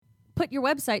put your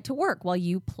website to work while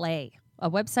you play. A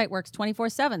website works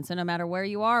 24/7, so no matter where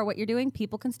you are or what you're doing,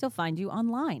 people can still find you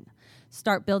online.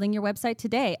 Start building your website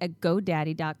today at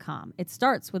GoDaddy.com. It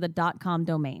starts with a .com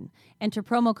domain. Enter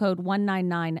promo code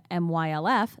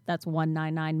 199MYLF, that's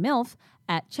 199MILF,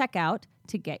 at checkout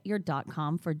to get your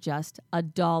 .com for just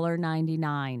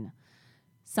 $1.99.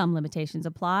 Some limitations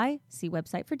apply. See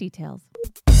website for details.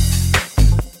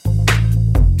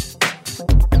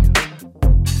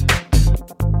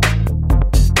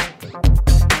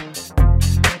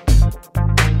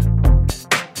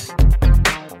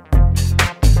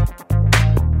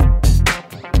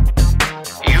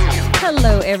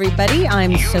 Hello, everybody.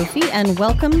 I'm Sophie, and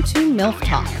welcome to MILF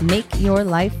Talk, Make Your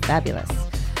Life Fabulous.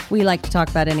 We like to talk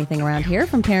about anything around here,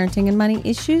 from parenting and money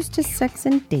issues to sex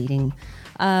and dating.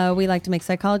 We like to make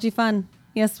psychology fun.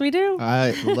 Yes, we do.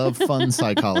 I love fun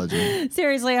psychology.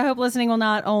 Seriously, I hope listening will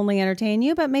not only entertain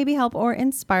you, but maybe help or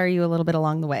inspire you a little bit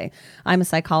along the way. I'm a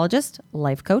psychologist,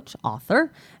 life coach,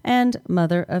 author, and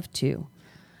mother of two.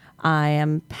 I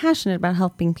am passionate about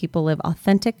helping people live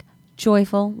authentic,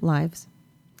 joyful lives.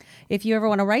 If you ever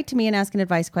want to write to me and ask an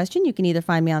advice question, you can either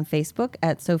find me on Facebook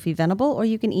at Sophie Venable, or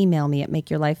you can email me at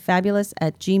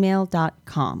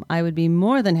makeyourlifefabulous@gmail.com. I would be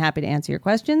more than happy to answer your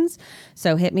questions,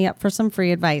 so hit me up for some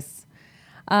free advice.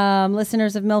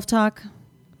 Listeners of MILF Talk,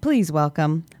 please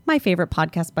welcome my favorite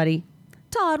podcast buddy,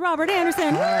 Todd Robert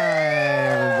Anderson. Hi,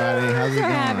 everybody. How's it going?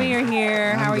 So happy you're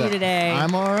here. How are you today?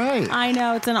 I'm all right. I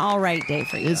know it's an all right day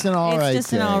for you. It's an all right It's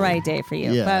just day. an all right day for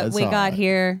you. Yeah, but it's we all got right.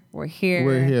 here. We're here.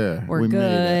 We're here. We're We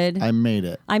good. Made it. I made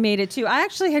it. I made it too. I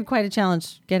actually had quite a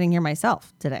challenge getting here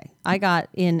myself today. I got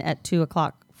in at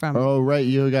 2:00 from. Oh, right.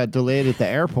 You got delayed at the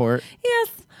airport. Yes,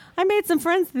 I made some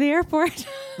friends at the airport.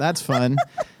 That's fun.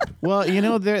 Well, you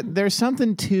know, there's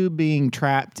something to being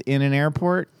trapped in an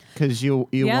airport, because you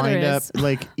Yeah, wind there up is.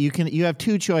 like you have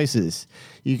two choices.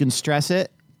 You can stress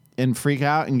it and freak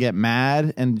out and get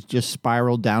mad and just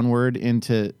spiral downward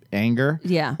into anger.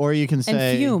 Yeah. Or you can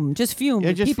say And fume. Just fume. Yeah,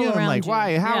 with just people feeling around like, you.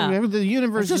 why? How Yeah. the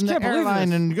universe I just is the can't believe airline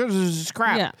this. and goes this is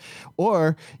crap. Yeah.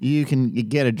 Or you can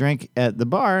get a drink at the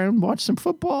bar and watch some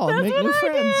football and make new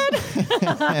friends.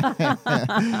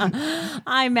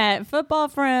 I met football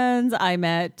friends. I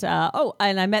met,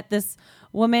 and I met this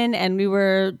woman, and we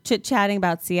were chit-chatting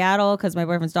about Seattle because my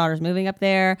boyfriend's daughter's moving up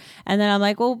there. And then I'm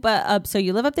like, well, but so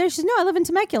you live up there? She says, no, I live in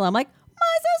Temecula. I'm like,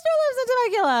 my sister lives in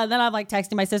Temecula. And then I'm like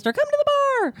texting my sister, come to the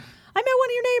bar. I met one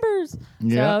of your neighbors.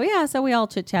 Yeah. So we all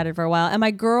chit-chatted for a while. And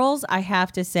my girls, I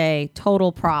have to say,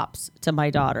 total props to my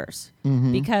daughters.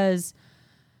 Because,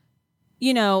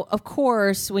 you know, of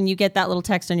course, when you get that little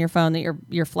text on your phone that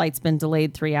your flight's been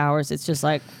delayed 3 hours, it's just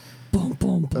like, boom,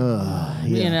 boom, boom.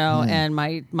 You know, and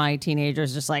my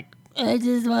teenager's just like, I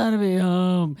just want to be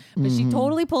home. But she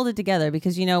totally pulled it together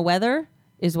because, you know, weather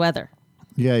is weather.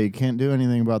 Yeah, you can't do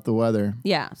anything about the weather.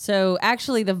 Yeah. So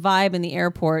actually the vibe in the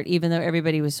airport, even though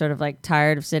everybody was sort of like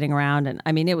tired of sitting around, and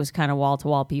I mean, it was kind of wall to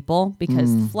wall people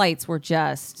because the flights were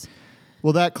just...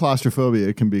 Well, that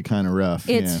claustrophobia can be kind of rough.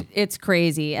 It's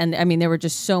crazy. And I mean, there were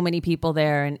just so many people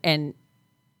there, and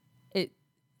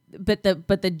but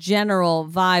the general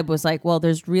vibe was like, well,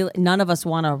 there's really none of us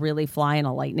want to really fly in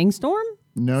a lightning storm.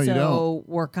 No, you don't. So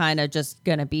we're kind of just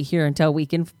going to be here until we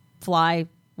can fly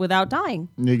without dying.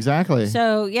 Exactly.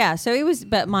 So yeah, so it was,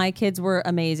 but my kids were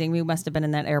amazing. We must have been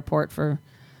in that airport for,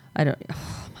 oh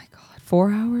my God,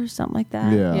 4 hours, something like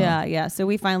that. Yeah. So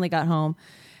we finally got home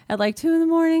at like 2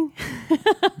 a.m.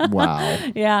 Wow.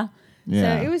 Yeah.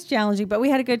 Yeah. So it was challenging, but we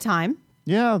had a good time.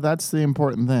 Yeah, that's the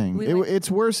important thing. It's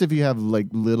worse if you have like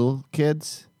little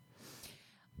kids.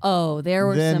 Oh, there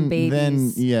were some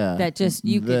babies that just,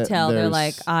 you could tell they're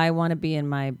like, I want to be in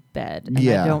my bed. And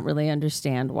I don't really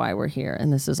understand why we're here.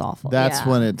 And this is awful. That's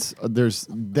when it's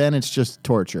just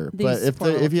torture. These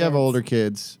But if you have older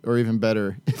kids, or even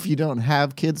better, if you don't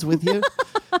have kids with you,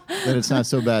 then it's not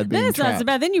so bad being Then it's trapped. not so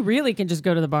bad. Then you really can just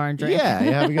go to the bar and drink. Yeah,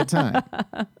 you have a good time.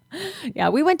 Yeah,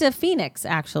 we went to Phoenix,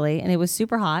 actually, and it was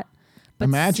super hot. But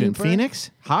Imagine,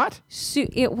 Phoenix? Hot?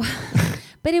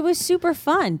 But it was super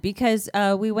fun because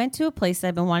we went to a place that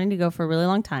I've been wanting to go for a really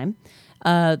long time,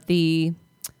 the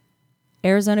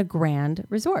Arizona Grand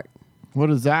Resort. What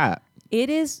is that?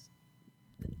 It is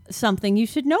something you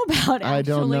should know about, actually. I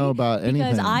don't know about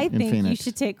anything because I in think you Phoenix.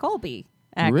 should take Colby.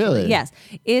 Actually. Really? Yes.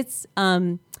 It's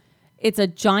a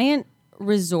giant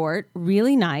resort,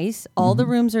 really nice. All the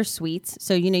rooms are suites.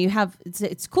 So, you know, you have,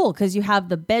 it's cool because you have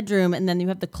the bedroom and then you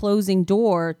have the closing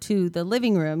door to the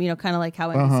living room, you know, kind of like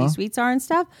how embassy suites are and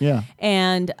stuff. Yeah.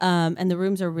 And the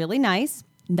rooms are really nice,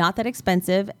 not that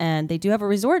expensive. And they do have a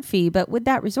resort fee, but with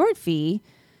that resort fee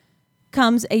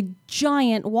comes a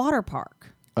giant water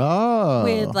park.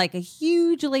 with like a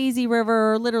huge lazy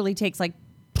river. Literally takes like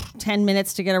 10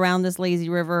 minutes to get around this lazy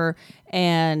river,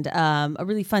 and a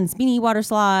really fun spinny water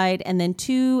slide, and then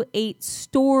 2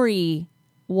 8-story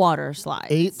water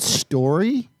slides.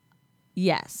 8-story?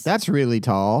 Yes. That's really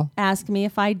tall. Ask me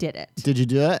if I did it. Did you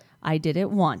do it? I did it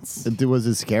once. Was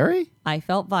it scary? I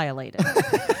felt violated.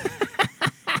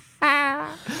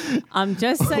 I'm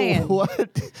just saying.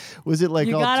 What? Was it like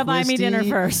you all gotta twisty? Buy me dinner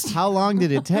first. How long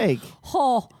did it take?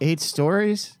 8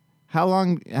 stories? How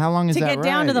long is that to get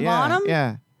down ride? to the bottom?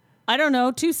 Yeah. I don't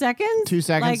know, 2 seconds? 2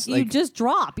 seconds? Like you just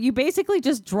drop. You basically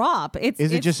just drop.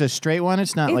 Is it just a straight one?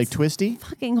 It's not like twisty?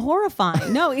 Fucking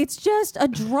horrifying. No, it's just a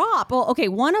drop. Well, okay,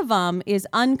 one of them is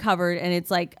uncovered and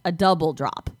it's like a double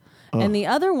drop. And the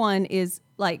other one is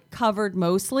like covered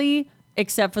mostly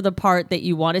except for the part that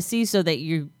you want to see so that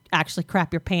you actually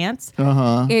crap your pants.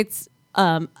 It's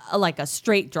like a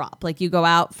straight drop. Like you go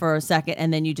out for a second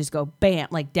and then you just go bam,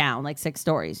 like down like 6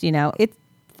 stories, you know. It's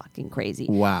fucking crazy.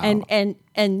 Wow.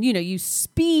 And you know, you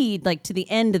speed like to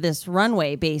the end of this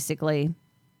runway basically,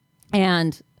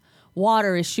 and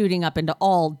water is shooting up into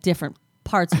all different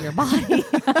parts of your body.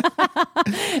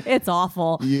 It's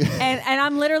awful. And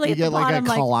I'm literally you at the get bottom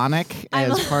like a colonic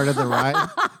as part of the ride.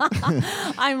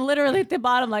 I'm literally at the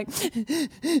bottom like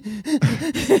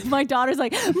my daughter's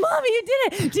like, Mommy, you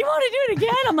did it. Do you want to do it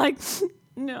again? I'm like,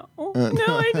 no,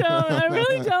 I don't. I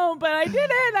really don't. But I did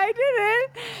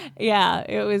it. Yeah,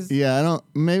 it was. Yeah, I don't.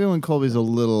 Maybe when Colby's a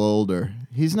little older,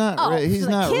 he's not. He's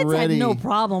not kids ready. had no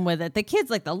problem with it. The kids,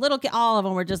 like the little kid, all of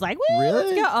them were just like, "Woo, really?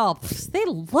 let's go!" Oh, they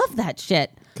love that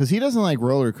shit. Because he doesn't like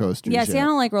roller coasters. Yeah, see, I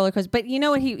don't like roller coasters. But you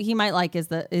know what he might like is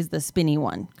the spinny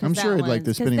one. I'm sure he'd like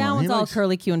the spinny one. Because that one's He all likes...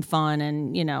 curly Q and fun,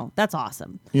 and you know that's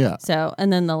awesome. Yeah. So and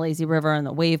then the lazy river and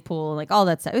the wave pool, like all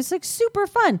that stuff. It was like super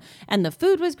fun, and the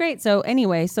food was great. So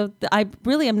anyway, I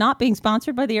really am not being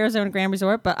sponsored by the Arizona Grand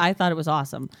Resort, but I thought it was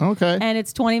awesome. Okay. And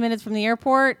it's 20 minutes from the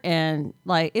airport, and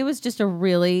like it was just a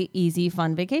really easy,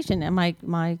 fun vacation. And my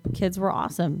kids were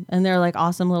awesome, and they're like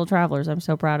awesome little travelers. I'm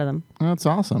so proud of them. That's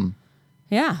awesome.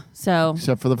 Yeah. So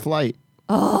except for the flight.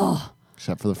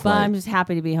 Except for the but flight. I'm just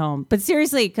happy to be home. But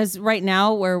seriously, because right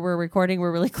now where we're recording,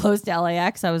 we're really close to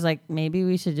LAX. I was like, maybe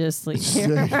we should just sleep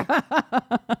here.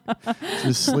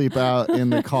 Just sleep out in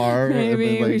the car.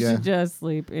 Maybe we should just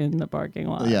sleep in the parking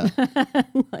lot. Yeah.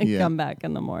 Come back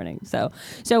in the morning. So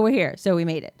we're here. So we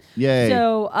made it. Yay.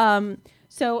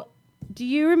 So do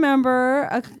you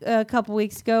remember a couple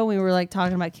weeks ago we were like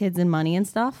talking about kids and money and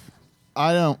stuff?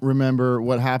 I don't remember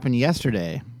what happened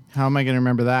yesterday. How am I going to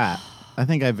remember that? I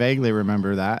think I vaguely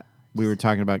remember that. We were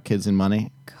talking about kids and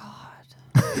money. God.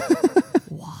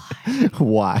 Why?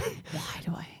 Why? Why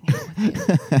do I hang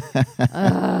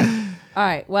out with you? All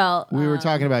right. Well, we were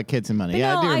talking about kids and money.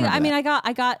 Yeah, no, I do remember I mean, that.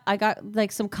 I got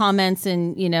like some comments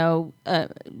and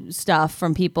stuff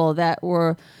from people that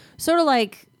were sort of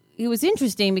like, it was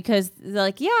interesting because they're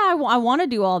like, yeah, I want to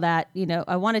do all that. You know,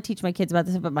 I want to teach my kids about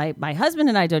this, but my husband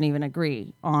and I don't even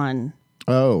agree on,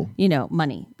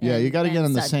 money. Yeah, you got to get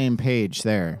on the same page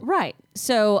there. Right.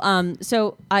 So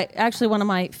I actually, one of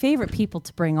my favorite people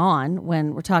to bring on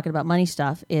when we're talking about money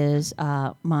stuff is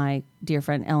my dear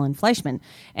friend, Ellen Fleischmann.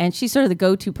 And she's sort of the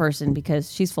go-to person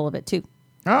because she's full of it too.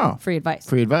 Oh. Free advice.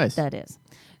 Free advice. That is.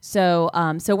 So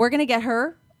we're going to get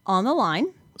her on the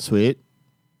line. Sweet.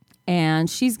 And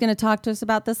she's going to talk to us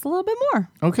about this a little bit more.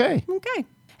 Okay.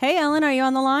 Hey, Ellen, are you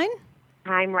on the line?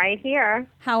 I'm right here.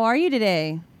 How are you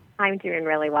today? I'm doing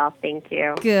really well, thank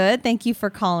you. Good. Thank you for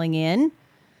calling in.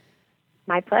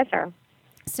 My pleasure.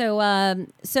 So I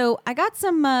got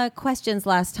some questions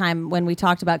last time when we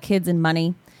talked about kids and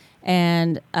money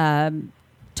and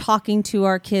talking to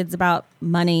our kids about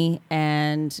money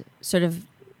and sort of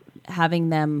having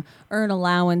them earn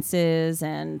allowances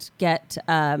and get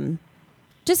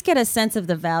just get a sense of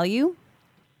the value.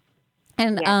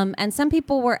 And and some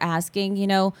people were asking,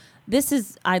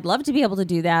 I'd love to be able to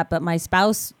do that, but my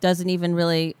spouse doesn't even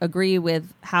really agree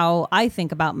with how I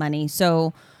think about money.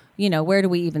 So, where do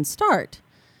we even start?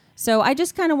 So I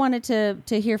just kind of wanted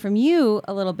to hear from you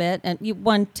a little bit, and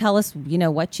tell us,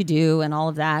 what you do and all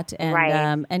of that, and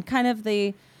right. And kind of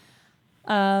the,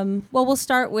 we'll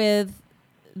start with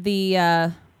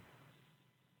the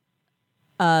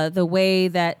way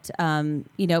that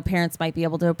parents might be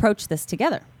able to approach this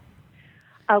together.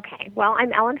 Okay. Well,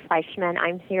 I'm Ellen Fleischmann.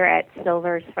 I'm here at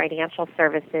Silver's Financial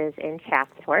Services in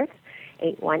Chatsworth,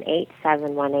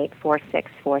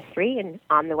 818-718-4643, and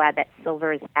on the web at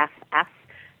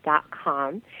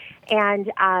silversff.com.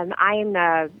 And I am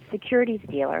a securities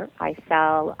dealer. I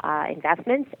sell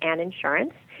investments and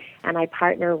insurance, and I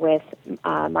partner with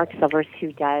Mark Silvers,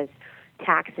 who does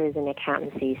taxes and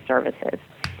accountancy services.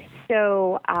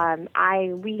 so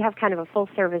we have kind of a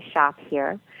full-service shop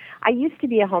here. I used to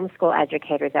be a homeschool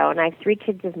educator, though, and I have 3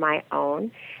 kids of my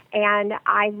own. And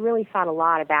I really thought a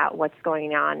lot about what's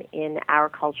going on in our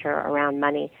culture around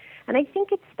money. And I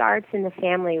think it starts in the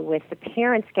family with the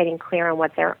parents getting clear on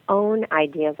what their own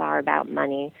ideas are about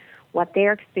money, what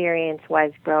their experience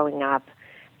was growing up,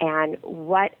 and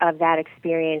what of that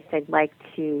experience they'd like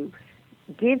to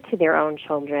give to their own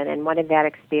children, and what of that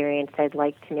experience they'd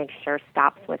like to make sure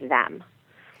stops with them.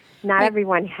 Not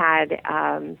everyone had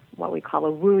what we call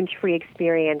a wound-free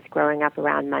experience growing up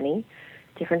around money.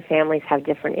 Different families have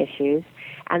different issues.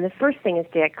 And the first thing is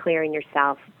to get clear in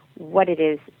yourself what it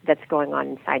is that's going on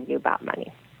inside you about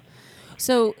money.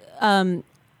 So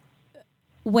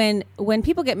when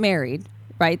people get married,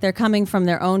 right, they're coming from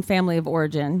their own family of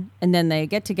origin, and then they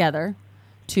get together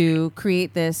to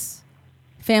create this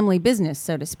family business,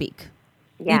 so to speak,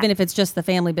 even if it's just the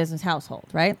family business household,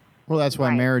 right? Well, that's why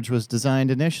marriage was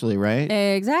designed initially, right?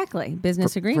 Exactly.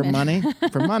 Business agreement.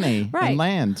 For money Right. and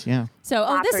land, yeah.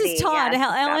 So, this is Todd. Yes,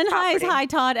 Ellen, hi,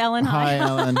 Todd. Ellen, hi. Hi,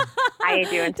 Ellen. How you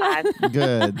doing, Todd?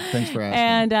 Good. Thanks for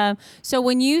asking. And so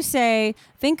when you say,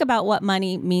 think about what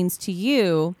money means to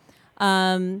you,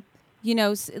 let's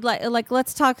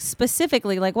talk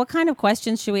specifically, like what kind of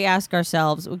questions should we ask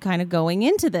ourselves kind of going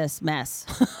into this mess?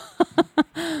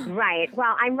 Right.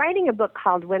 Well, I'm writing a book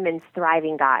called Women's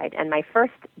Thriving Guide, and my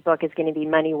first book is going to be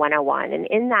Money 101. And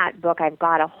in that book, I've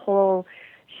got a whole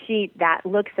sheet that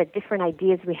looks at different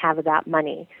ideas we have about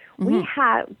money. Mm-hmm. We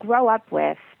grow up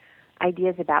with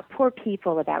ideas about poor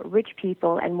people, about rich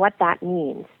people, and what that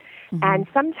means. Mm-hmm. And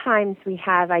sometimes we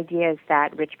have ideas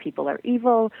that rich people are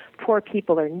evil, poor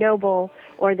people are noble,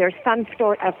 or there's some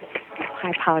sort of,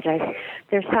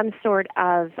 there's some sort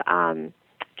of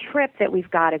trip that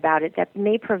we've got about it that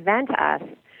may prevent us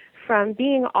from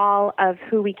being all of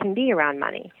who we can be around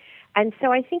money. And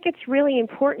so I think it's really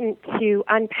important to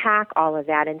unpack all of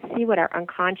that and see what our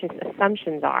unconscious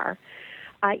assumptions are,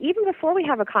 even before we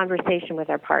have a conversation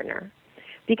with our partner.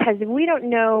 Because if we don't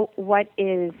know what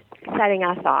is setting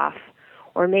us off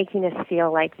or making us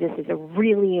feel like this is a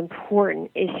really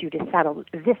important issue to settle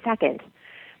this second,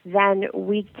 then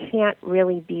we can't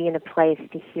really be in a place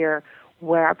to hear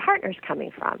where our partner's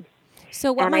coming from.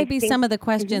 So what might be some of the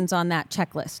questions on that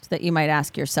checklist that you might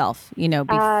ask yourself,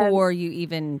 before you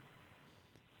even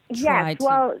try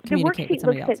to communicate with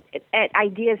somebody else? The worksheet looks at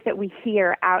ideas that we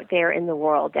hear out there in the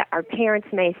world that our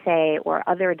parents may say or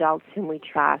other adults whom we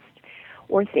trust,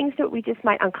 or things that we just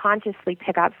might unconsciously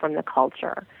pick up from the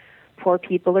culture. Poor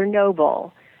people are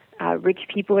noble. Rich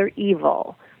people are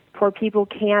evil. Poor people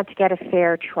can't get a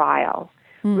fair trial.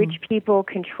 Rich people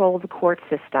control the court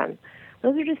system.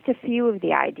 Those are just a few of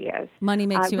the ideas. Money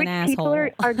makes you an asshole.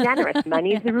 Rich people are generous.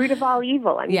 Money is the root of all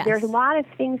evil. I mean, There's a lot of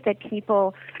things that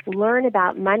people learn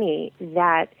about money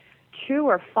that, true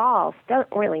or false, don't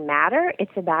really matter.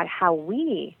 It's about how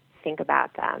we think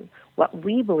about them, what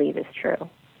we believe is true.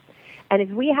 And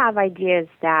if we have ideas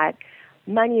that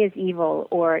money is evil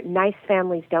or nice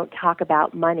families don't talk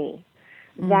about money,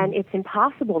 then it's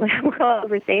impossible to have a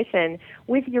conversation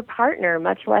with your partner,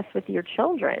 much less with your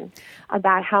children,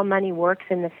 about how money works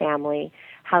in the family,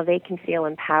 how they can feel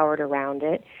empowered around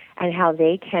it, and how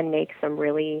they can make some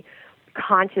really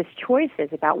conscious choices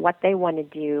about what they want to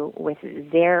do with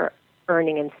their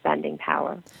earning and spending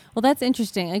power. Well, that's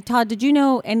interesting. Like, Todd, did you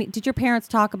know did your parents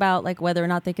talk about like whether or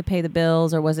not they could pay the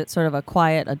bills, or was it sort of a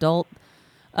quiet adult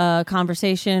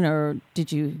conversation, or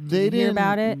did you hear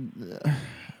about it?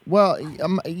 Well,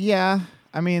 yeah.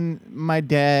 I mean, my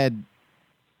dad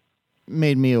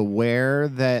made me aware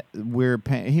that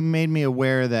he made me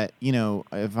aware that,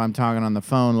 if I'm talking on the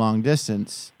phone long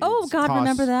distance. Oh, God,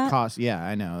 remember that? Yeah,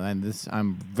 I know. And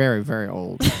I'm very, very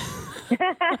old.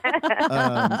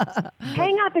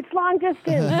 Hang up, it's long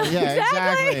distance. Yeah,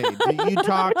 exactly.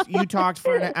 You talked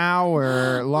for an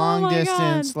hour long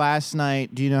distance last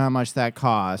night. Do you know how much that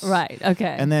costs? Right.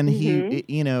 Okay. And then he,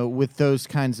 with those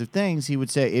kinds of things, he would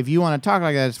say, if you want to talk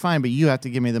like that, it's fine, but you have to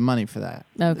give me the money for that.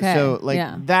 Okay. So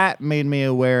that made me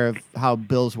aware of how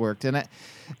bills worked. And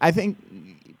I think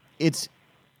it's,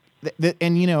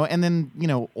 and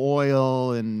then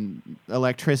oil and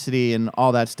electricity and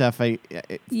all that stuff. When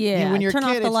you're turn a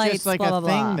off kid, the it's lights, just like blah, a blah,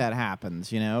 thing blah. that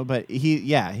happens, But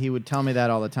he would tell me that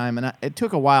all the time, and it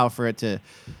took a while for it to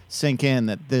sink in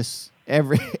that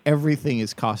everything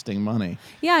is costing money.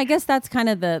 Yeah, I guess that's kind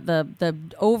of the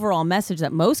overall message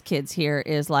that most kids hear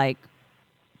is like,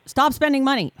 stop spending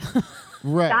money.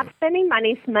 Right. Stop spending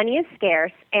money. Money is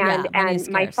scarce. And money is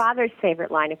my scarce. father's favorite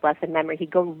line of blessed memory,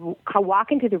 he'd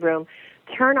walk into the room,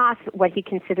 turn off what he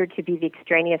considered to be the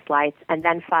extraneous lights, and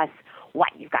then fuss, what,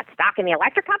 you've got stock in the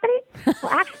electric company?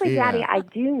 Well, actually, Yeah. Daddy, I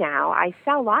do now. I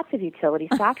sell lots of utility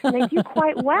stocks, and they do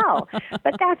quite well.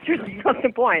 But that's really not the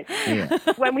point. Yeah.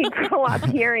 When we grow up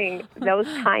hearing those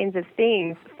kinds of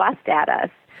things fussed at us,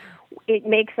 it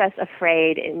makes us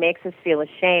afraid. It makes us feel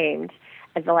ashamed,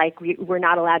 as like we're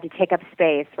not allowed to take up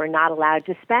space. We're not allowed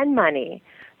to spend money.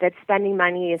 That spending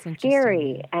money is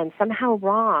scary and somehow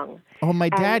wrong. Oh, my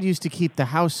dad used to keep the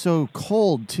house so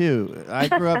cold too. I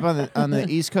grew up on the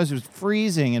East Coast. It was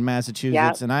freezing in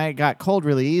Massachusetts, and I got cold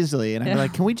really easily. And I'd be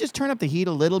like, "Can we just turn up the heat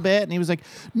a little bit?" And he was like,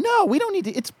 "No, we don't need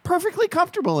to. It's perfectly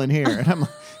comfortable in here." And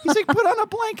he's like, "Put on a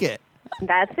blanket."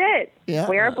 That's it. Yeah.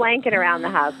 Wear a blanket around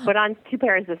the house. Put on 2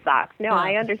 pairs of socks. No,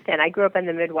 I understand. I grew up in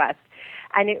the Midwest,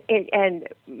 and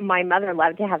my mother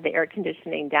loved to have the air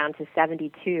conditioning down to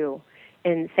 72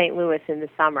 in St. Louis in the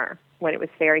summer when it was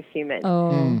very humid.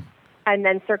 Oh. And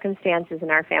then circumstances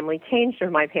in our family changed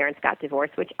when my parents got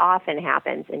divorced, which often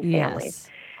happens in families.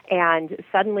 And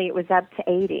suddenly it was up to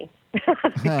 80 because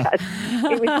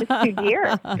it was just too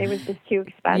dear. It was just too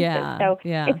expensive.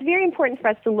 It's very important for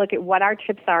us to look at what our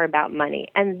trips are about money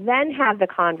and then have the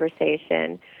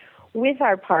conversation with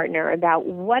our partner about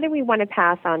what do we want to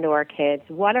pass on to our kids,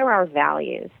 what are our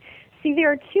values. See,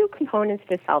 there are 2 components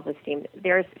to self-esteem.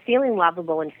 There's feeling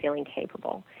lovable and feeling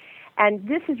capable. And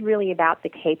this is really about the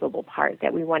capable part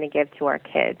that we want to give to our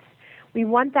kids. We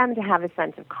want them to have a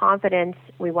sense of confidence.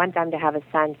 We want them to have a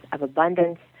sense of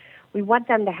abundance. We want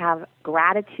them to have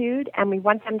gratitude, and we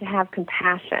want them to have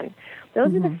compassion.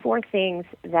 Those are the 4 things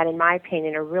that, in my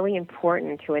opinion, are really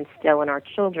important to instill in our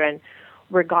children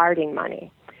regarding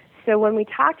money. So when we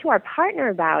talk to our partner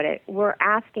about it, we're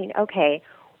asking, okay,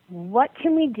 what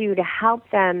can we do to help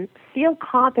them feel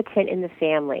competent in the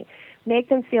family, make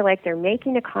them feel like they're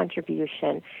making a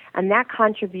contribution, and that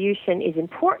contribution is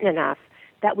important enough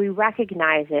that we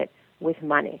recognize it with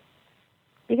money?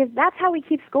 Because that's how we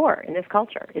keep score in this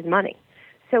culture, is money.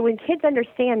 So when kids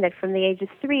understand that from the age of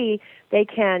 3, they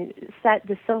can set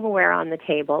the silverware on the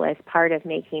table as part of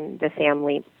making the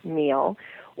family meal,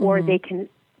 or they can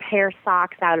pair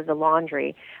socks out of the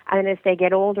laundry, and as they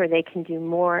get older, they can do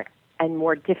more and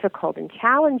more difficult and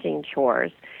challenging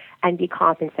chores and be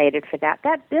compensated for that.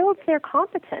 That builds their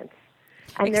competence.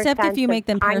 And Except if you make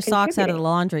them pair socks out of the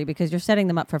laundry, because you're setting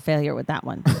them up for failure with that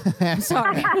one. I'm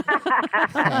sorry.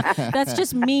 That's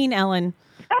just mean, Ellen.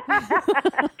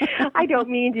 I don't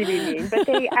mean to be mean, but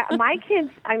my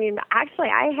kids, actually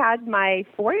I had my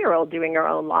 4-year-old doing her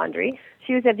own laundry.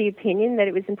 She was of the opinion that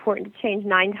it was important to change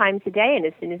 9 times a day, and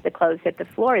as soon as the clothes hit the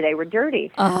floor, they were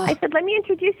dirty. I said, let me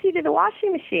introduce you to the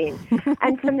washing machine.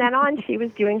 And from then on, she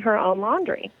was doing her own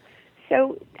laundry.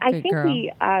 So I think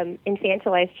we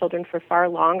infantilize children for far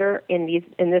longer in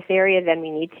this area than we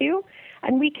need to,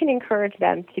 and we can encourage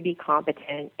them to be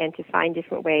competent and to find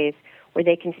different ways where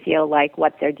they can feel like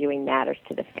what they're doing matters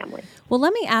to the family. Well,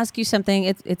 let me ask you something.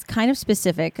 It's kind of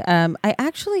specific. I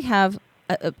actually have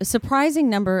a surprising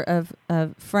number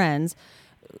of friends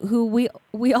who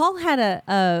we all had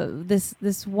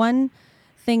this one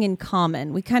thing in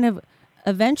common. We kind of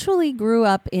eventually grew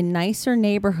up in nicer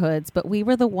neighborhoods, but we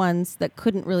were the ones that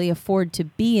couldn't really afford to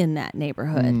be in that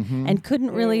neighborhood and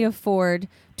couldn't really afford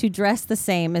to dress the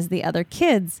same as the other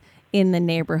kids in the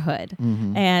neighborhood.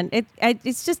 And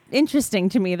it's just interesting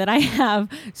to me that I have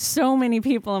so many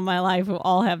people in my life who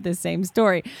all have the same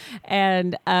story.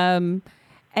 And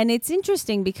it's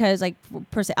interesting because, like,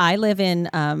 I live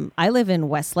in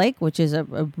Westlake, which is a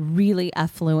really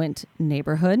affluent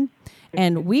neighborhood,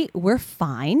 and we're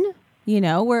fine. You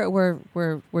know,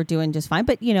 we're doing just fine.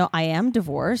 But, you know, I am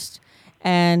divorced.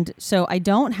 And so I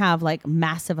don't have like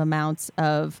massive amounts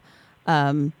of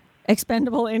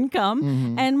expendable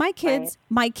income. And my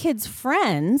kids'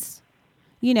 friends,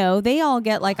 you know, they all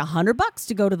get like $100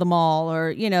 to go to the mall,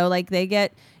 or, you know, like they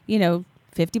get, you know,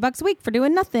 $50 a week for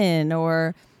doing nothing,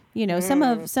 or, you know, some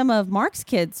of Mark's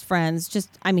kids' friends just,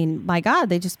 I mean, my God,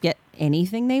 they just get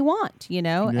anything they want, you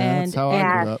know. That's how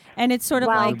I grew up. And it's sort of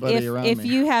like if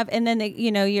you have, and then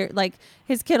you know, you're like,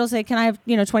 his kid will say, "Can I have,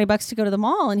 you know, $20 to go to the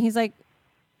mall?" And he's like,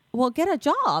 "Well, get a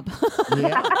job."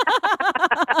 Yeah.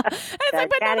 It's like,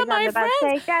 but none of my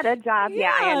friends get a job.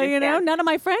 Yeah, I understand. You know, none of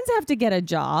my friends have to get a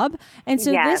job, and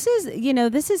so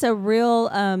this is a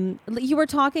real. You were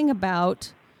talking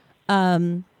about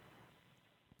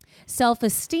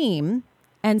self-esteem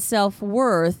and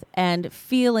self-worth and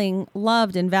feeling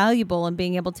loved and valuable and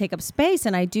being able to take up space.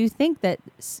 And I do think that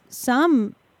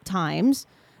sometimes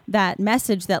that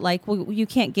message that, like, well, you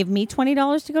can't give me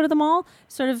 $20 to go to the mall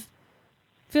sort of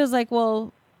feels like,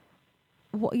 well,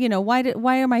 you know, why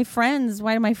are my friends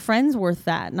worth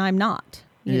that and I'm not,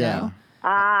 you know?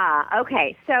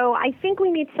 Okay. So I think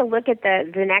we need to look at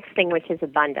the next thing, which is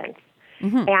abundance.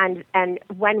 Mm-hmm. And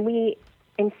when we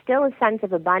instill a sense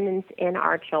of abundance in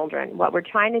our children, what we're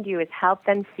trying to do is help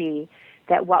them see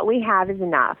that what we have is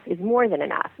enough, is more than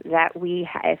enough, that we,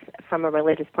 from a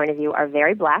religious point of view, are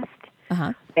very blessed,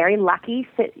 very lucky,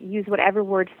 use whatever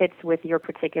word fits with your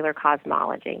particular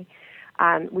cosmology.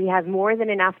 We have more than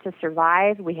enough to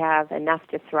survive, we have enough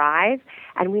to thrive,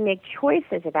 and we make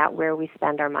choices about where we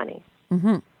spend our money.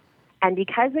 Mm-hmm. And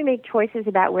because we make choices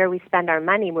about where we spend our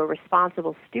money, we're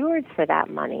responsible stewards for that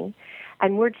money,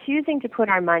 and we're choosing to put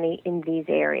our money in these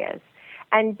areas.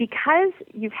 And because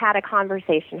you've had a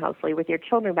conversation, hopefully, with your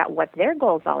children about what their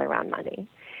goals are around money,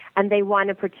 and they want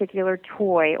a particular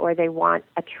toy, or they want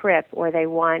a trip, or they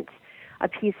want a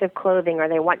piece of clothing, or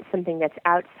they want something that's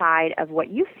outside of what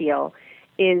you feel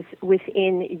is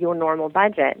within your normal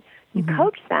budget, you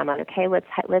coach them on, okay, let's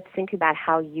think about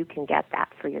how you can get that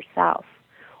for yourself.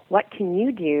 What can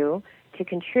you do to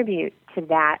contribute to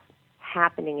that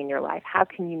happening in your life? How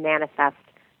can you manifest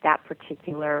that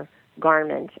particular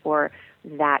garment or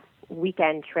that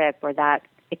weekend trip or that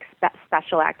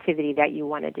special activity that you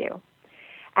want to do?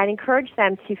 And encourage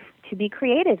them to be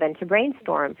creative and to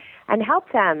brainstorm, and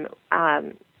help them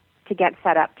to get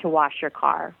set up to wash your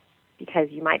car, because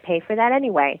you might pay for that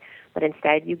anyway, but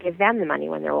instead you give them the money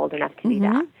when they're old enough to do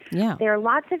that. Yeah. There are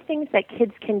lots of things that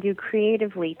kids can do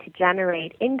creatively to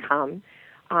generate income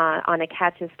on a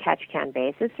catch-as-catch-can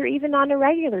basis, or even on a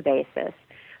regular basis,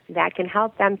 that can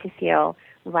help them to feel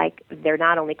like they're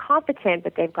not only competent,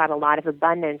 but they've got a lot of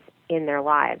abundance in their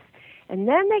lives. And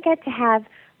then they get to have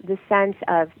the sense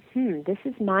of, this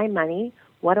is my money,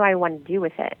 what do I want to do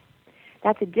with it?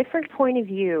 That's a different point of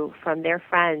view from their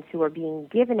friends who are being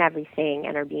given everything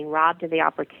and are being robbed of the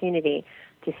opportunity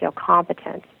to feel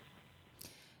competent.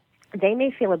 They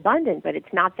may feel abundant, but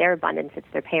it's not their abundance, it's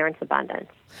their parents' abundance.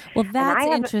 Well, that's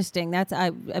interesting.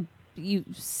 You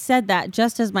said that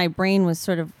just as my brain was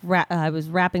sort of, I was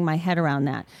wrapping my head around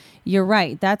that. You're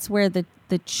right. That's where the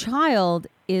child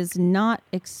is not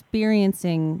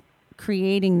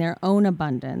creating their own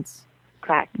abundance.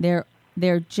 Correct.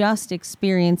 They're just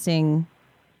experiencing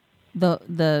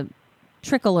the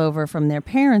trickle over from their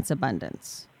parents'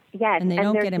 abundance. Yes, and they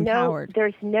don't get empowered.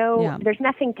 There's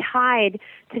nothing tied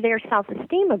to their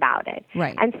self-esteem about it.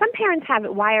 Right. And some parents have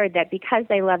it wired that because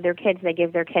they love their kids, they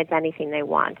give their kids anything they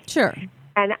want. Sure.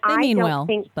 And I don't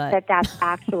think that that's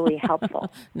actually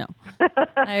helpful. No,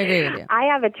 I agree with you. I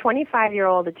have a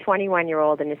 25-year-old, a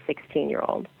 21-year-old, and a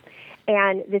 16-year-old.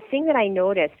 And the thing that I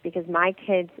noticed, because my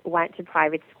kids went to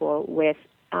private school with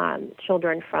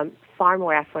children from far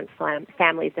more affluent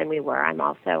families than we were. I'm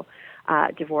also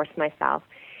divorced myself.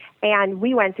 And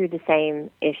we went through the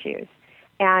same issues.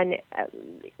 And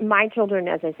my children,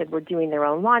 as I said, were doing their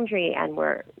own laundry and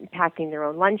were packing their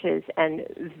own lunches. And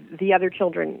the other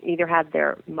children either had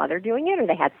their mother doing it or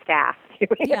they had staff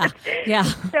doing it. Yeah.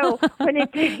 So when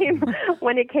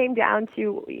it came down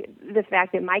to the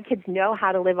fact that my kids know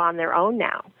how to live on their own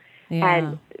now,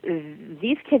 and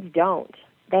these kids don't.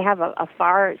 They have a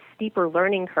far steeper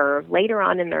learning curve later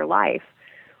on in their life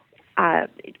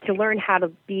to learn how to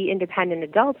be independent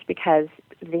adults, because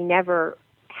they never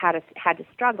had to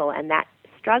struggle, and that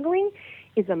struggling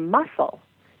is a muscle.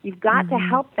 You've got to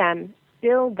help them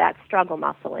build that struggle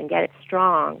muscle and get it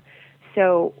strong.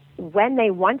 So when they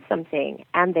want something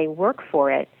and they work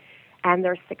for it and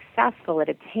they're successful at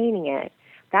obtaining it,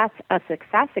 that's a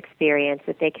success experience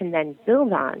that they can then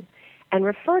build on and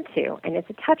refer to, and it's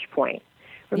a touch point.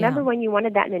 Remember when you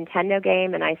wanted that Nintendo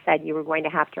game and I said you were going to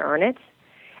have to earn it,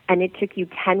 and it took you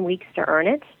 10 weeks to earn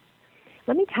it?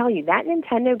 Let me tell you, that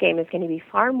Nintendo game is going to be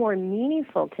far more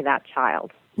meaningful to that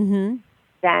child than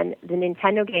the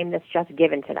Nintendo game that's just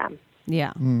given to them.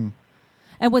 Yeah. Mm.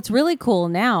 And what's really cool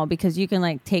now, because you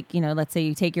can take, let's say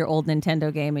you take your old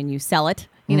Nintendo game and you sell it,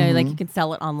 you can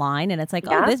sell it online, and it's like,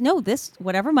 this,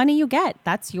 whatever money you get,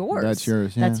 that's yours. That's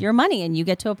yours, yeah. That's your money, and you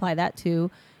get to apply that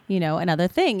to, another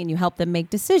thing, and you help them make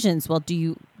decisions. Well, do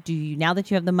you, now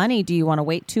that you have the money, do you want to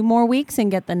wait 2 more weeks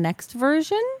and get the next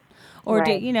version? Or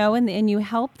right. and you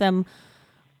help them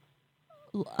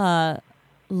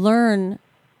learn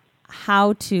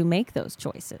how to make those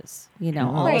choices.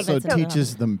 Also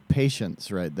teaches them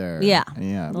patience right there. Yeah.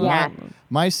 Yeah.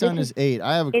 My son is 8.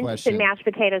 I have a question. Instant mashed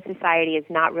potato society is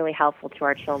not really helpful to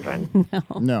our children.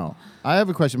 No. I have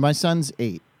a question. My son's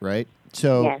 8, right?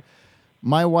 So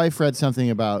my wife read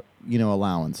something about,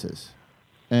 allowances.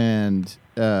 And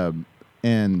it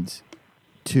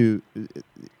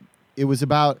was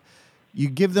about, you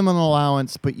give them an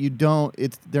allowance, but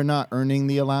they're not earning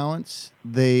the allowance.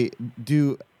 They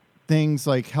do things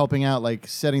like helping out, like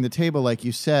setting the table, like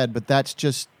you said, but that's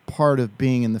just part of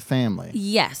being in the family.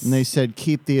 Yes. And they said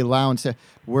keep the allowance.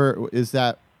 Where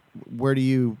do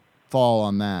you fall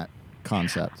on that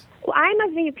concept? Well, I'm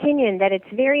of the opinion that it's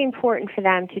very important for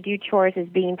them to do chores as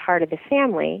being part of the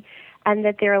family, and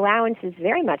that their allowance is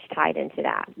very much tied into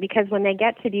that. Because when they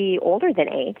get to be older than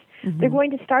 8, they're going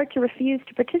to start to refuse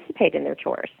to participate in their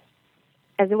chores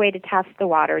as a way to test the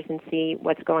waters and see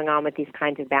what's going on with these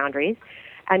kinds of boundaries.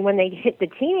 And when they hit the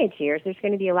teenage years, there's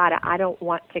going to be a lot of, I don't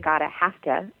want to, gotta, have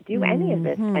to do any of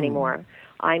this anymore.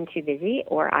 I'm too busy,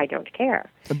 or I don't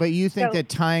care. But you think that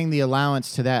tying the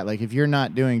allowance to that, like if you're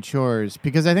not doing chores,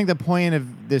 because I think the point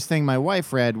of this thing my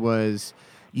wife read was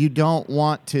you don't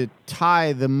want to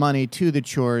tie the money to the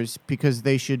chores because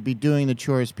they should be doing the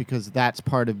chores because that's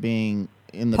part of being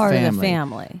in the part family. of the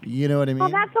family. You know what I mean? Well,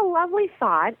 that's a lovely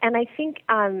thought, and I think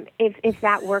if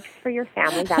that works for your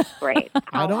family, that's great.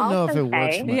 I don't know if it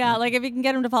works. Yeah, like if you can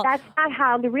get them to follow. That's not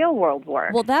how the real world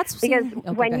works. Well, that's because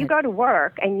when you go to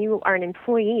work and you are an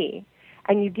employee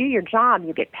and you do your job,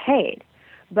 you get paid.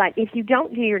 But if you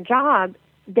don't do your job,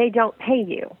 they don't pay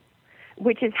you,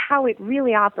 which is how it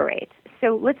really operates.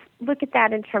 So let's look at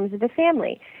that in terms of the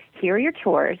family. Here are your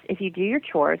chores. If you do your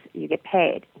chores, you get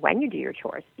paid. When you do your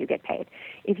chores, you get paid.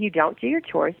 If you don't do your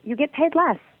chores, you get paid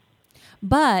less.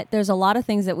 But there's a lot of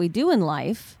things that we do in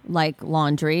life, like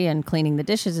laundry and cleaning the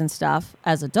dishes and stuff,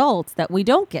 as adults that we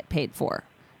don't get paid for,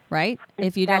 right?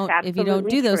 If you don't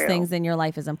do those things, then your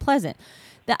life isn't pleasant.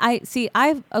 Let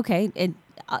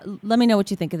me know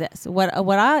what you think of this. What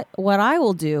I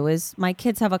will do is my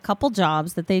kids have a couple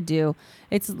jobs that they do.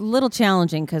 It's a little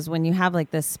challenging because when you have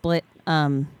like this split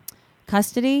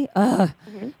custody, and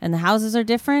the houses are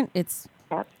different, it's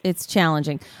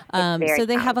challenging. So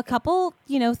they have a couple,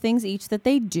 things each that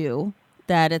they do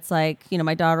that it's like,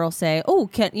 my daughter will say, oh,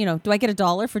 do I get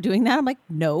 $1 for doing that? I'm like,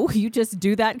 no, you just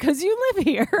do that because you live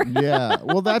here. Yeah.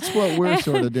 Well, that's what we're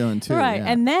sort of doing too. Right. Yeah.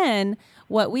 And then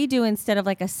what we do instead of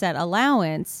like a set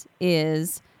allowance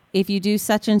is if you do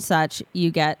such and such,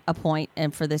 you get a point,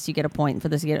 and for this you get a point, and for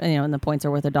this you get, and the points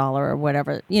are worth $1 or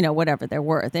whatever, whatever they're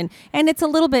worth. And it's a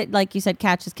little bit like you said,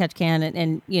 catch as catch can,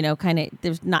 and kind of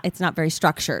it's not very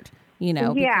structured.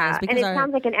 Yeah, because and it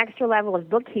sounds like an extra level of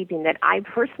bookkeeping that I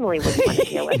personally wouldn't want to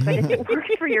deal with. But if it works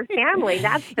for your family,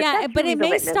 that's but really it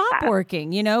may stop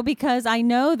working, because I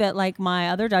know that like my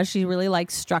other daughter, she really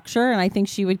likes structure, and I think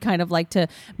she would kind of like to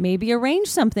maybe arrange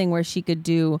something where she could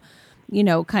do,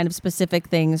 kind of specific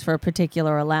things for a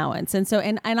particular allowance. And so,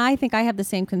 and I think I have the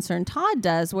same concern Todd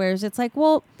does, whereas it's like,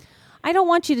 well, I don't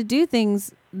want you to do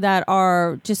things that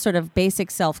are just sort of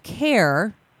basic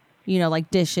self-care, like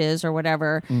dishes or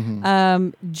whatever,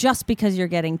 just because you're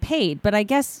getting paid. But I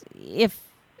guess if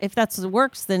that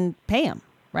works, then pay them,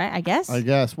 right? I guess.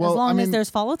 Well, as long as there's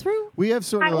follow through. We have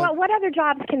sort of. Well, what other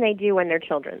jobs can they do when they're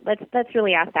children? Let's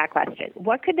really ask that question.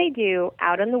 What could they do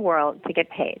out in the world to get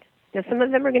paid? Now, some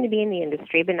of them are going to be in the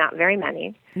industry, but not very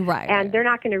many. Right. And they're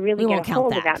not going to really get a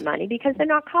hold of that money because they're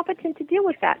not competent to deal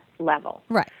with that level.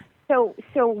 Right. So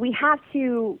we have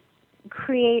to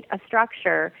create a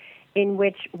structure in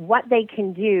which what they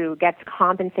can do gets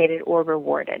compensated or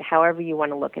rewarded, however you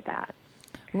want to look at that.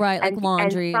 Right, like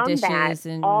laundry, and from dishes.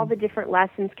 That, all the different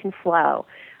lessons can flow.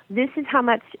 This is how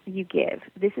much you give.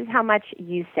 This is how much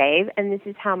you save, and this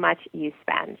is how much you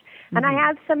spend. And I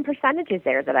have some percentages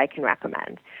there that I can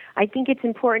recommend. I think it's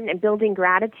important in building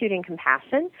gratitude and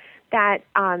compassion that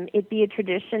it be a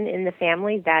tradition in the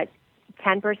family that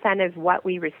 10% of what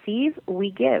we receive,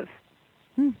 we give.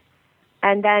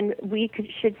 And then we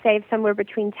should save somewhere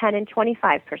between 10 and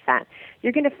 25%.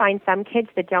 You're going to find some kids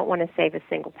that don't want to save a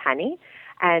single penny,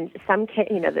 and some kids,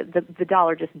 the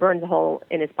dollar just burns a hole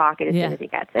in his pocket as soon as he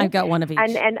gets it. I've got one of each.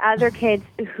 And other kids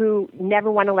who never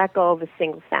want to let go of a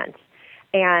single cent.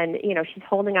 And, she's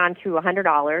holding on to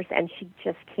 $100, and she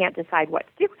just can't decide what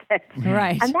to do with it.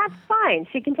 Right. And that's fine.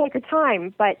 She can take her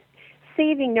time, but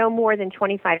saving no more than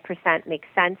 25% makes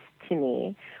sense to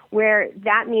me, where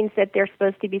that means that they're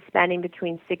supposed to be spending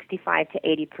between 65 to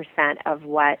 80% of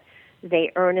what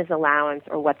they earn as allowance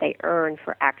or what they earn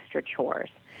for extra chores.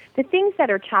 The things that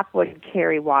are chop wood and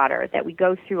carry water that we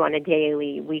go through on a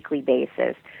daily, weekly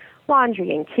basis,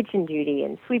 laundry and kitchen duty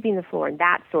and sweeping the floor and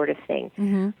that sort of thing,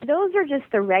 those are just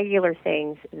the regular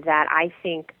things that I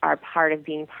think are part of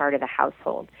being part of the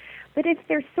household. But if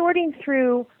they're sorting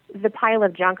through the pile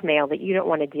of junk mail that you don't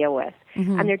want to deal with,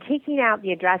 and they're taking out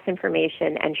the address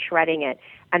information and shredding it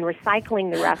and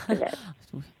recycling the rest of it,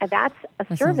 that's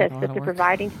a service that they're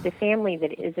providing to the family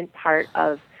that isn't part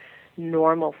of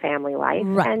normal family life,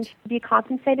 and be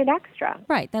compensated extra.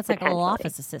 Right, that's like a little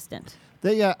office assistant.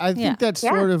 I think that's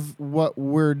sort of what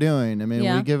we're doing. I mean,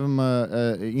 we give them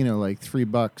like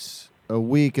 $3 a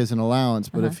week as an allowance,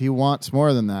 but if he wants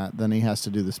more than that, then he has to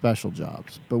do the special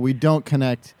jobs. But we don't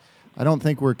connect. I don't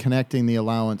think we're connecting the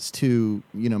allowance to,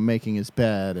 making his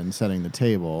bed and setting the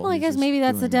table. Well, I guess maybe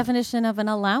that's the definition of an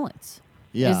allowance.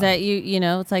 Yeah. Is that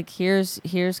it's like here's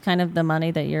kind of the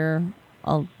money that your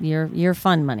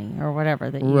fun money or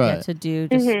whatever that you get to do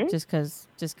just because.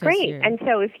 Great. And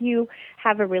so if you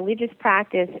have a religious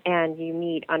practice and you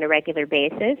meet on a regular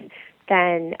basis,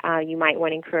 then you might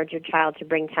want to encourage your child to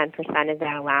bring 10% of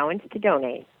that allowance to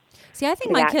donate. See, I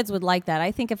think my kids would like that.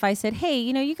 I think if I said, hey,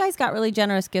 you guys got really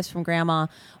generous gifts from Grandma.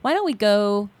 Why don't we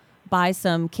go buy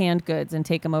some canned goods and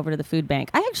take them over to the food bank?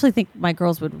 I actually think my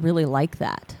girls would really like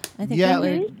that. I think that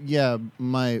would. Yeah,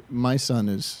 my son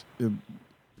is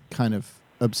kind of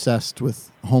obsessed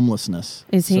with homelessness.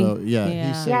 Is he? So,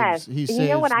 he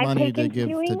saves money to give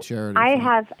to charity. I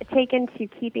have taken to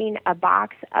keeping a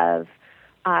box of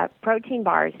protein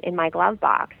bars in my glove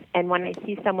box, and when I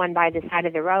see someone by the side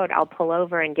of the road, I'll pull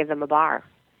over and give them a bar.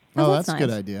 Oh, that's a good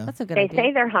idea. That's a good idea. They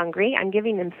say they're hungry. I'm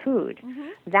giving them food.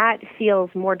 That feels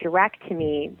more direct to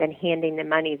me than handing them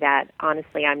money that,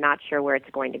 honestly, I'm not sure where it's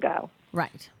going to go.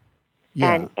 Right.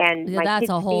 Yeah. And my that's kids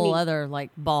a whole feeding, other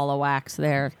ball of wax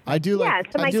there. I do like.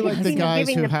 So my I do kids like the guys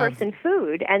giving who the have. person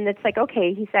food, and it's like,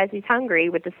 okay, he says he's hungry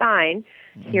with the sign.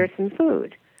 Here's some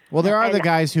food. Well, there are the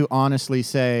guys who honestly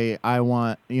say, "I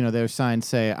want," their signs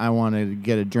say, "I want to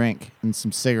get a drink and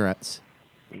some cigarettes."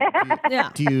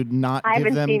 Do you not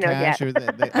give them cash? Or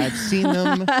I've seen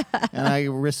them, and I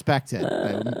respect it.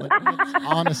 It's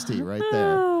honesty right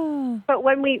there. But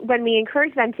when we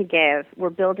encourage them to give, we're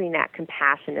building that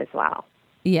compassion as well.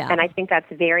 Yeah. And I think that's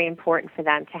very important for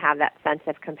them to have that sense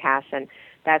of compassion,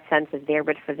 that sense of there,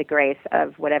 but for the grace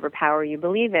of whatever power you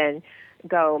believe in,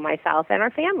 go myself and our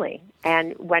family.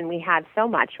 And when we have so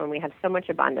much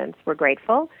abundance, we're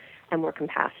grateful and we're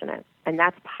compassionate. And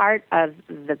that's part of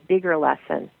the bigger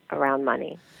lesson around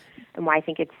money, and why I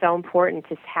think it's so important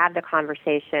to have the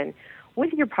conversation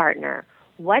with your partner.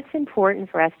 What's important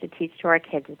for us to teach to our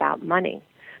kids about money?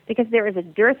 Because there is a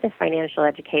dearth of financial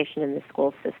education in the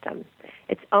school system.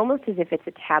 It's almost as if it's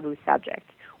a taboo subject.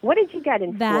 What did you get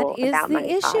in school about money?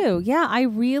 That is the issue. Yeah, I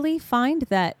really find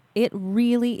that it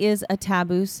really is a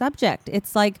taboo subject.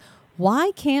 It's like,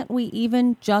 why can't we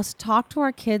even just talk to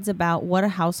our kids about what a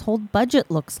household budget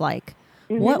looks like?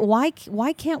 Why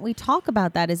can't we talk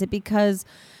about that? Is it because,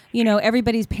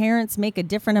 everybody's parents make a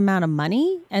different amount of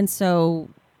money, and so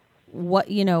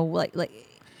like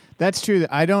That's true.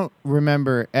 I don't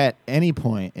remember at any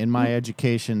point in my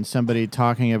education somebody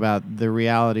talking about the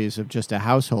realities of just a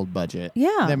household budget.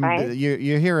 Yeah, right.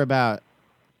 You hear about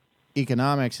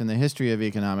economics and the history of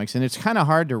economics, and it's kind of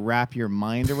hard to wrap your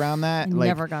mind around that.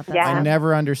 Never got that. Yeah. I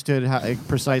never understood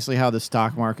precisely how the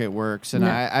stock market works, and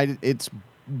I it's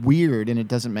weird and it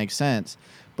doesn't make sense.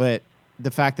 But the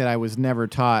fact that I was never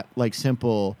taught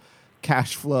simple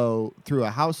cash flow through a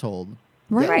household.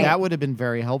 Right. That would have been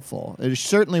very helpful. It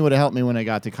certainly would have helped me when I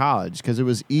got to college, because it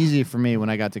was easy for me when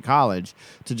I got to college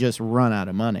to just run out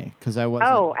of money because I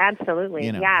wasn't. Oh, absolutely.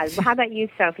 Yeah. How about you,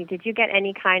 Sophie? Did you get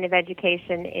any kind of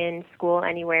education in school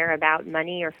anywhere about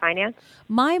money or finance?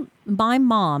 My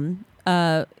mom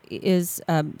is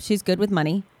she's good with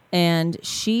money. And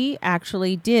she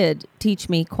actually did teach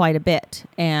me quite a bit,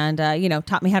 and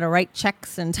taught me how to write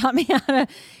checks, and taught me how to,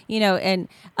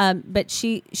 but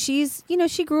she's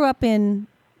she grew up in,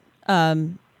 I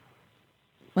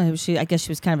guess she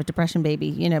was kind of a depression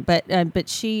baby, but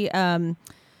she's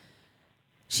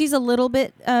a little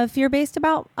bit fear-based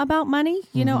about money,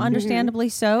 understandably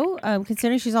so,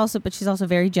 considering she's also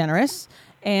very generous,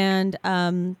 and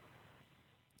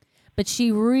but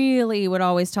she really would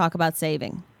always talk about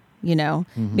saving.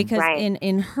 Because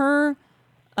in her,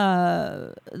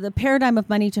 the paradigm of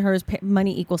money to her is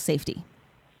money equals safety,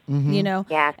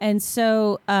 Yeah. And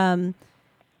so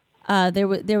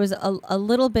there was a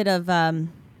little bit of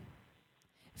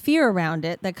fear around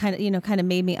it that kind of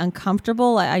made me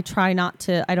uncomfortable. I try not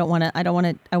to. I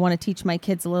want to teach my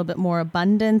kids a little bit more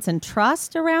abundance and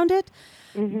trust around it.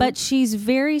 But she's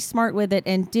very smart with it,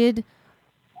 and did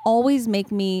always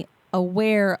make me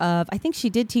aware of. I think she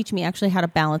did teach me actually how to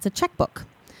balance a checkbook.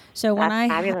 So when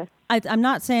I'm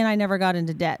not saying I never got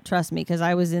into debt, trust me, because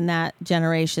I was in that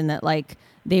generation that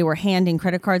they were handing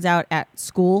credit cards out at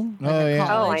school, at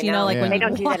college. I know. When they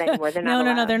don't do that anymore. They're not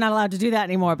no, they're not allowed to do that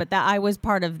anymore. But I was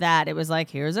part of that. It was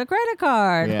like, here's a credit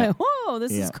card. Yeah. Whoa,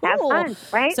 this is cool. That's fun,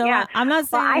 right? So yeah. I'm not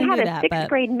saying I had knew a that, sixth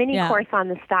grade mini course on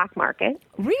the stock market.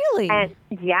 Really? And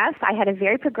yes, I had a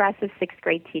very progressive sixth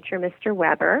grade teacher, Mr.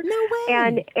 Weber. No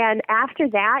way. And after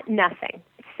that, nothing.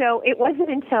 So it wasn't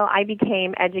until I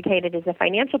became educated as a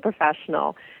financial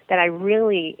professional that I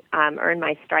really earned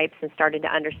my stripes and started to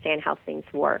understand how things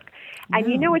work. And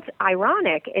you know what's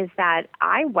ironic is that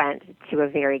I went to a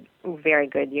very, very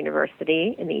good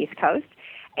university in the East Coast,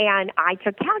 and I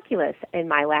took calculus in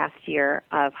my last year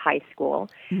of high school.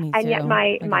 And yet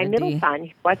my middle son,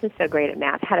 who wasn't so great at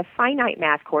math, had a finite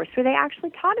math course where they actually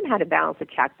taught him how to balance a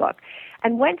checkbook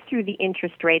and went through the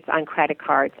interest rates on credit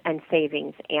cards and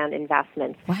savings and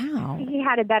investments. Wow. He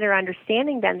had a better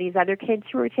understanding than these other kids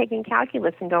who were taking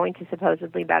calculus and going to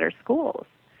supposedly better schools.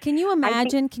 Can you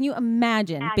imagine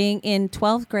being in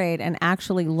 12th grade and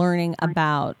actually learning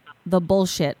about the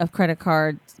bullshit of credit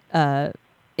card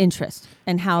interest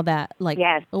and how that,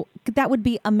 that would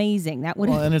be amazing. That would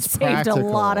have saved practical. a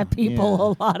lot of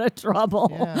people a lot of trouble.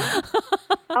 Yeah.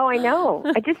 Oh, I know.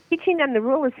 Just teaching them the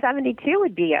rule of 72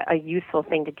 would be a useful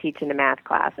thing to teach in a math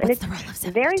class. And What's the rule of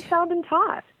 72? Very seldom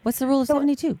taught. What's the rule of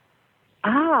 72?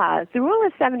 The rule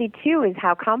of 72 is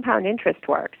how compound interest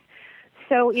works.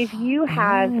 So if you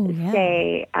have,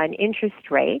 say, an interest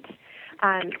rate,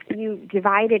 you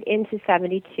divide it into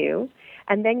 72,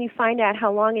 and then you find out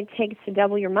how long it takes to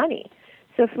double your money.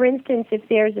 So, for instance, if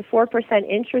there's a 4%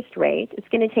 interest rate, it's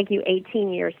going to take you 18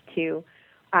 years to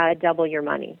double your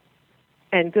money.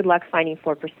 And good luck finding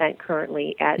 4%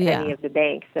 currently at any of the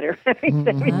banks that are having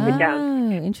savings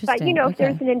accounts. Interesting. But, if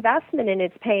there's an investment and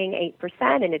it's paying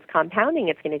 8% and it's compounding,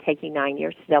 it's going to take you 9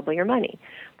 years to double your money.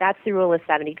 That's the rule of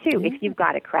 72. If you've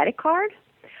got a credit card,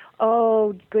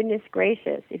 oh, goodness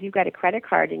gracious. If you've got a credit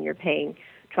card and you're paying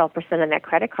 12% on that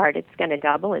credit card, it's going to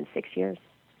double in 6 years.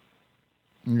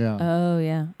 Yeah. Oh,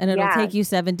 yeah. And it'll take you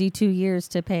 72 years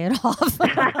to pay it off.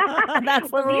 That's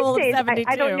the rule these days, of 72.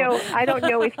 I don't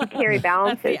know if you carry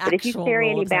balances, but if you carry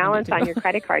any balance on your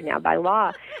credit card now, by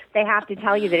law, they have to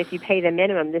tell you that if you pay the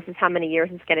minimum, this is how many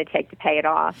years it's going to take to pay it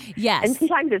off. Yes. And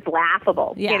sometimes it's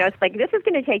laughable. Yeah. It's like, this is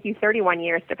going to take you 31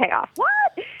 years to pay off. What?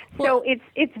 So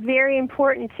it's very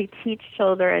important to teach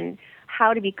children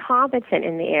how to be competent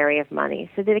in the area of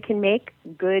money so that it can make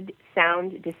good,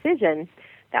 sound decisions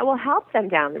that will help them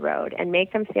down the road and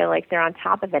make them feel like they're on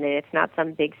top of it, and it's not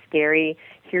some big, scary,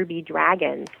 here be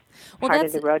dragons part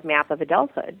of the roadmap of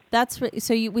adulthood.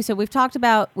 So we've talked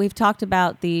about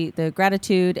the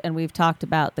gratitude, and we've talked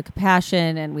about the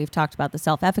compassion, and we've talked about the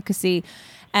self-efficacy,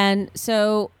 and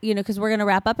so because we're going to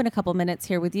wrap up in a couple minutes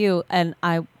here with you, and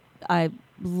I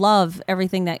love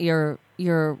everything that you're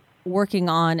working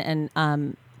on,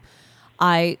 and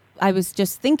I was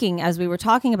just thinking as we were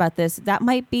talking about this, that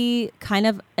might be kind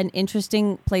of an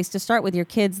interesting place to start with your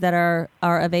kids that are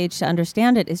of age to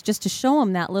understand it, is just to show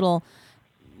them that little,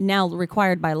 now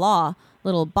required by law,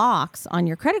 little box on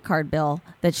your credit card bill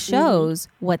that shows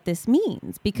what this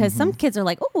means. Because some kids are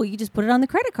like, oh, you just put it on the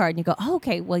credit card. And you go, oh,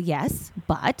 okay, well, yes,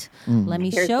 but let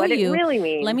me show you. It really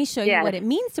means. Let me show you what it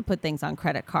means to put things on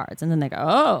credit cards. And then they go,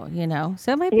 oh,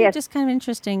 So it might be just kind of an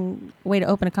interesting way to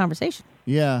open a conversation.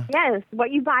 Yeah. Yes.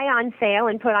 What you buy on sale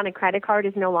and put on a credit card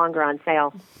is no longer on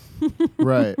sale.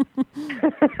 Right.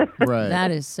 Right.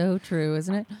 That is so true,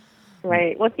 isn't it?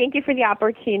 Right. Well, thank you for the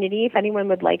opportunity. If anyone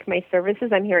would like my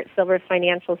services, I'm here at Silver's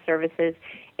Financial Services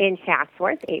in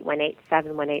Chatsworth,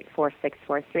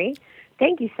 818-718-4643.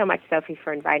 Thank you so much, Sophie,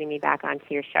 for inviting me back onto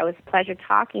your show. It's a pleasure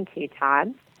talking to you,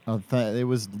 Todd. Oh, it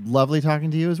was lovely talking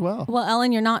to you as well. Well,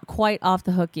 Ellen, you're not quite off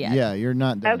the hook yet. Yeah, you're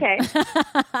not done. Okay.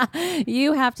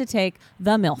 You have to take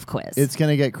the MILF quiz. It's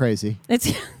going to get crazy. Woo!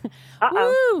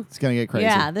 It's going to get crazy.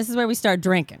 Yeah, this is where we start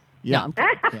drinking. Yeah. No,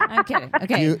 I'm kidding.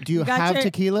 Okay. Do you have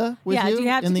tequila with you? Yeah, do you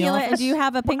have in tequila? the office? And do you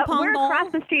have a ping pong We're ball?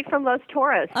 across the street from Los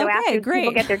Toros. So Okay, after great.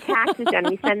 people get their taxes done,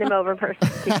 we send them over for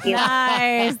tequila.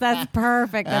 Nice. That's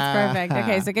perfect. That's perfect.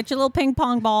 Okay, so get your little ping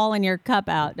pong ball and your cup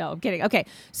out. No, I'm kidding. Okay,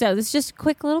 so this is just a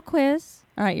quick little quiz.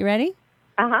 All right, you ready?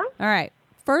 Uh-huh. All right.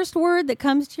 First word that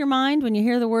comes to your mind when you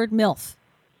hear the word MILF.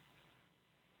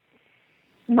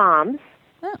 Moms.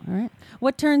 Oh, all right.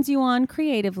 What turns you on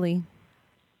creatively?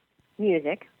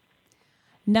 Music.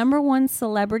 Number one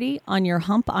celebrity on your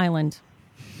hump island.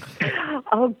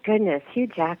 Oh, goodness. Hugh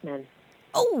Jackman.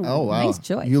 Oh, wow. Nice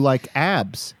choice. You like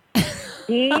abs.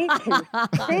 He can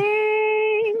sing.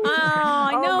 Oh,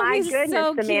 I know. my He's goodness,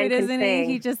 so the man cute, can isn't sing.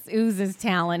 he? He just oozes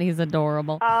talent. He's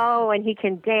adorable. Oh, and he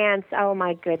can dance. Oh,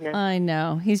 my goodness. I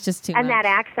know. He's just too And much. that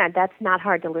accent, that's not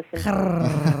hard to listen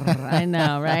to. I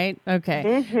know, right? Okay.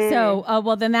 Mm-hmm. So,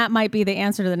 well, then that might be the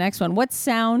answer to the next one. What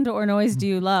sound or noise do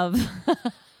you love?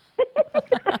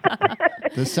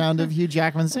 The sound of Hugh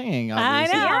Jackman singing,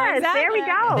 obviously. I know. Yes, exactly. there we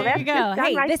go. There That's you go. done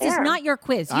Hey, right this is there. not your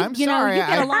quiz. I'm You know, sorry, you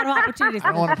get a lot of opportunities.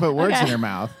 I don't want to put words in your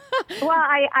mouth. Well,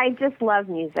 I just love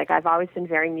music. I've always been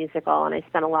very musical, and I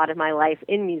spent a lot of my life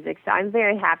in music, so I'm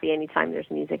very happy anytime there's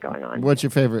music going on. What's your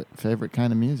favorite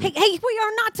kind of music? Hey, we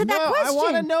are not to that question. I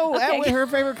want to know what her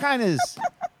favorite kind is.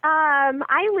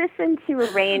 I listen to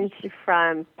a range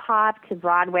from pop to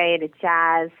Broadway to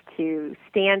jazz to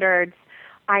standards.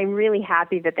 I'm really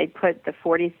happy that they put the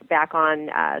 40s back on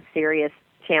Sirius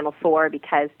Channel 4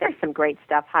 because there's some great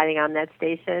stuff hiding on that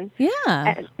station.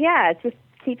 Yeah. It just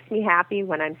keeps me happy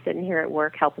when I'm sitting here at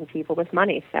work helping people with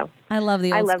money. So I love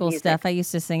the old school music stuff. I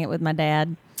used to sing it with my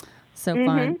dad. So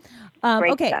fun.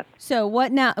 Great okay, stuff. So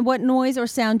what noise or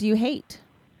sound do you hate?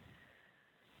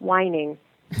 Whining.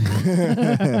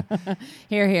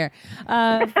 Here.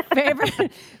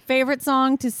 Favorite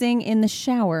song to sing in the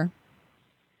shower?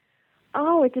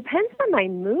 Oh, it depends on my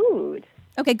mood.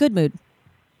 Okay, good mood.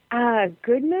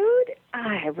 Good mood?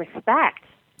 Respect.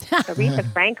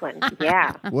 Aretha Franklin,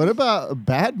 yeah. What about a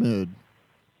bad mood?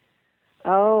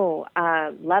 Oh,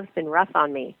 love's been rough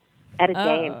on me. Etta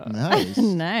James. Nice.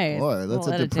 Nice. Boy, that's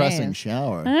a Etta depressing James.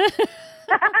 shower.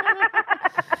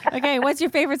 Okay, what's your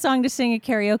favorite song to sing at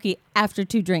karaoke after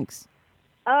 2 drinks?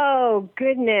 Oh,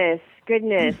 goodness.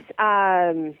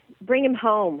 Bring Him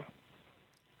Home.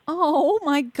 Oh,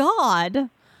 my God.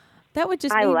 That would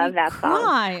just I make love me that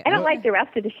cry. song. I don't like the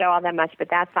rest of the show all that much, but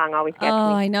that song always gets me.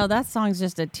 I know. That song's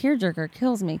just a tearjerker.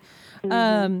 Kills me.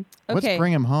 Okay. What's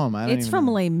Bring Him Home? It's from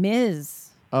Les Mis.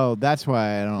 Oh, that's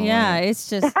why I don't Yeah, like it. it's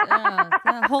just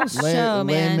that whole show, man.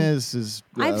 Les Mis is...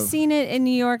 I've seen it in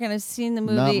New York, and I've seen the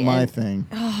movie. Not my and, thing.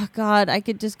 Oh, God. I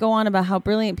could just go on about how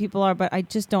brilliant people are, but I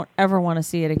just don't ever want to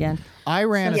see it again. I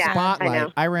ran Yeah, a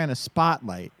spotlight. I ran a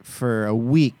spotlight for a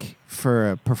week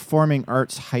for a performing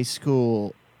arts high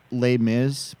school Les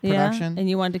Mis production. Yeah, and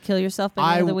you wanted to kill yourself by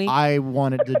the end of the week? I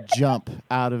wanted to jump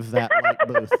out of that light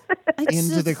booth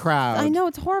into the crowd. I know,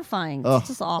 it's horrifying. Ugh, It's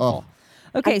just awful.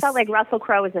 Okay, I felt like Russell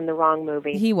Crowe was in the wrong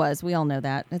movie. he was. We all know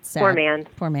that. It's sad.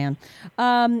 Poor man.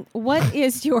 What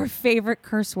is your favorite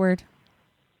curse word?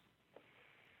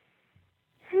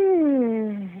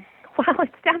 Well,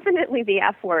 it's definitely the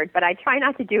F word, but I try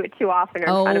not to do it too often or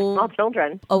in front of small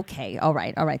children. Okay. All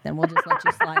right. Then we'll just let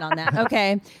you slide on that.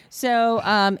 Okay. So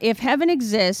if heaven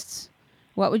exists,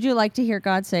 what would you like to hear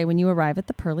God say when you arrive at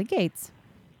the pearly gates?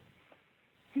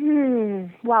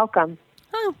 Welcome.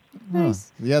 Oh,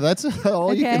 nice. Yeah, that's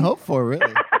all you can hope for,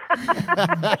 really.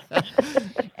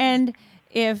 And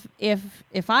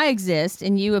if I exist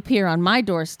and you appear on my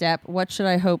doorstep, what should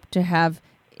I hope to have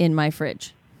in my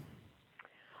fridge?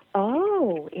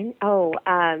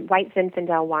 White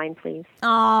Zinfandel wine, please.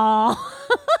 Oh.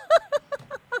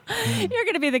 You're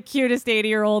going to be the cutest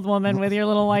 80-year-old woman with your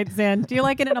little white Zin. Do you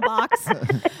like it in a box?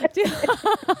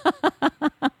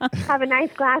 Have a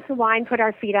nice glass of wine, put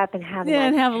our feet up, and have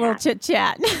a little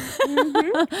chit-chat.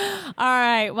 All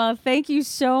right. Well, thank you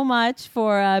so much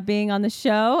for being on the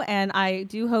show, and I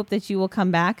do hope that you will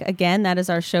come back again. That is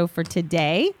our show for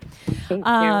today. Thank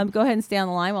you. Go ahead and stay on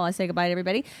the line while I say goodbye to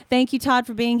everybody. Thank you, Todd,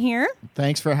 for being here.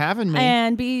 Thanks for having me.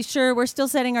 And be sure we're still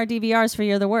setting our DVRs for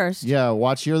You're the Worst. Yeah,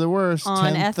 watch You're the Worst.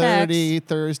 On 10:30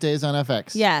 Thursdays on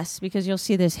FX. Yes, because you'll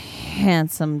see this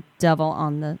handsome devil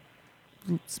on the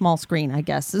small screen, I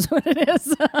guess is what it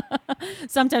is.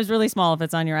 Sometimes really small if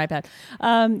it's on your iPad.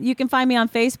 You can find me on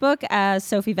Facebook as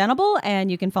Sophie Venable, and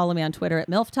you can follow me on Twitter at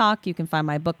MILF Talk. You can find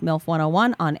my book MILF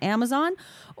 101 on Amazon,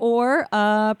 or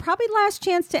probably last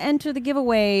chance to enter the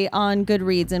giveaway on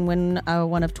Goodreads and win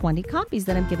one of 20 copies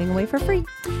that I'm giving away for free.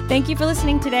 Thank you for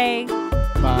listening today.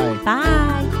 Bye.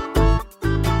 Bye.